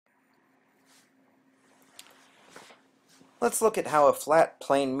Let's look at how a flat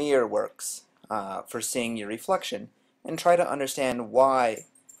plane mirror works for seeing your reflection and try to understand why,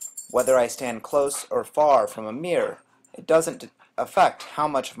 whether I stand close or far from a mirror, it doesn't affect how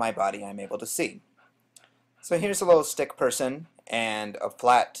much of my body I'm able to see. So here's a little stick person and a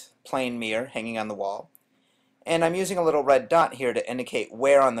flat plane mirror hanging on the wall, and I'm using a little red dot here to indicate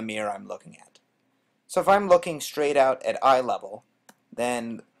where on the mirror I'm looking at. So if I'm looking straight out at eye level,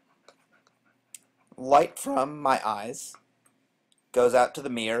 then light from my eyes goes out to the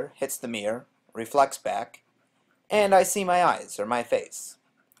mirror, hits the mirror, reflects back, and I see my eyes, or my face.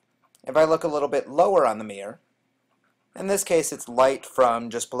 If I look a little bit lower on the mirror, in this case it's light from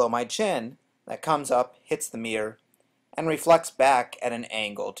just below my chin that comes up, hits the mirror, and reflects back at an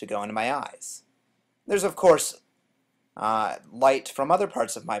angle to go into my eyes. There's of course light from other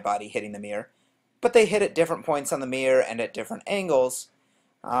parts of my body hitting the mirror, but they hit at different points on the mirror and at different angles.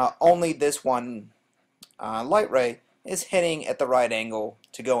 Only this one light ray is hitting at the right angle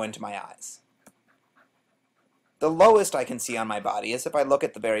to go into my eyes. The lowest I can see on my body is if I look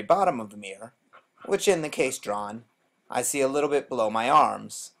at the very bottom of the mirror, which in the case drawn, I see a little bit below my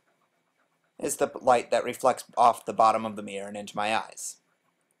arms, is the light that reflects off the bottom of the mirror and into my eyes.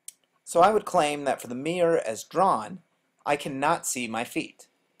 So I would claim that for the mirror as drawn, I cannot see my feet.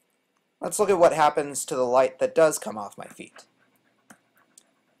 Let's look at what happens to the light that does come off my feet.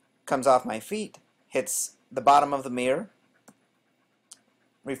 Comes off my feet, hits the bottom of the mirror,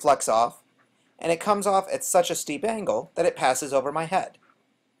 reflects off, and it comes off at such a steep angle that it passes over my head.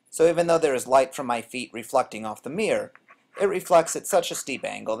 So even though there is light from my feet reflecting off the mirror, it reflects at such a steep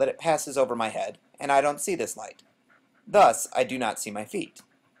angle that it passes over my head, and I don't see this light. Thus, I do not see my feet.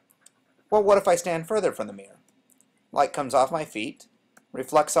 Well, what if I stand further from the mirror? Light comes off my feet,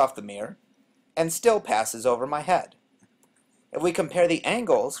 reflects off the mirror, and still passes over my head. If we compare the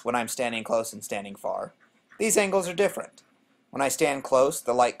angles when I'm standing close and standing far, these angles are different. When I stand close,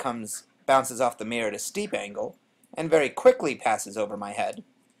 the light bounces off the mirror at a steep angle, and very quickly passes over my head.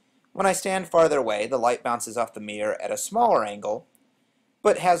 When I stand farther away, the light bounces off the mirror at a smaller angle,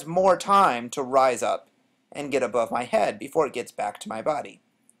 but has more time to rise up and get above my head before it gets back to my body.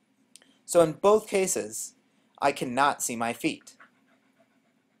 So in both cases, I cannot see my feet.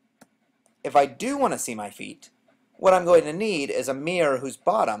 If I do want to see my feet, what I'm going to need is a mirror whose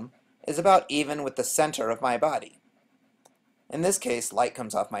bottom is about even with the center of my body. In this case, light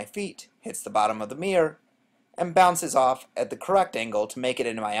comes off my feet, hits the bottom of the mirror, and bounces off at the correct angle to make it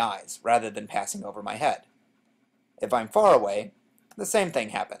into my eyes, rather than passing over my head. If I'm far away, the same thing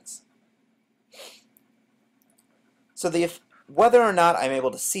happens. So whether or not I'm able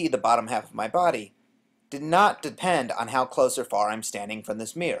to see the bottom half of my body did not depend on how close or far I'm standing from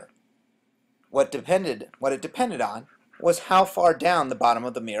this mirror. What it depended on was how far down the bottom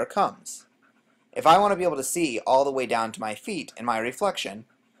of the mirror comes. If I want to be able to see all the way down to my feet in my reflection,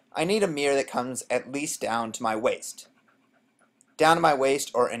 I need a mirror that comes at least down to my waist. Down to my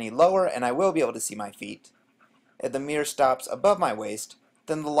waist or any lower, and I will be able to see my feet. If the mirror stops above my waist,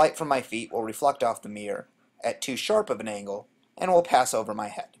 then the light from my feet will reflect off the mirror at too sharp of an angle and will pass over my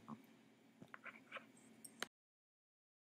head.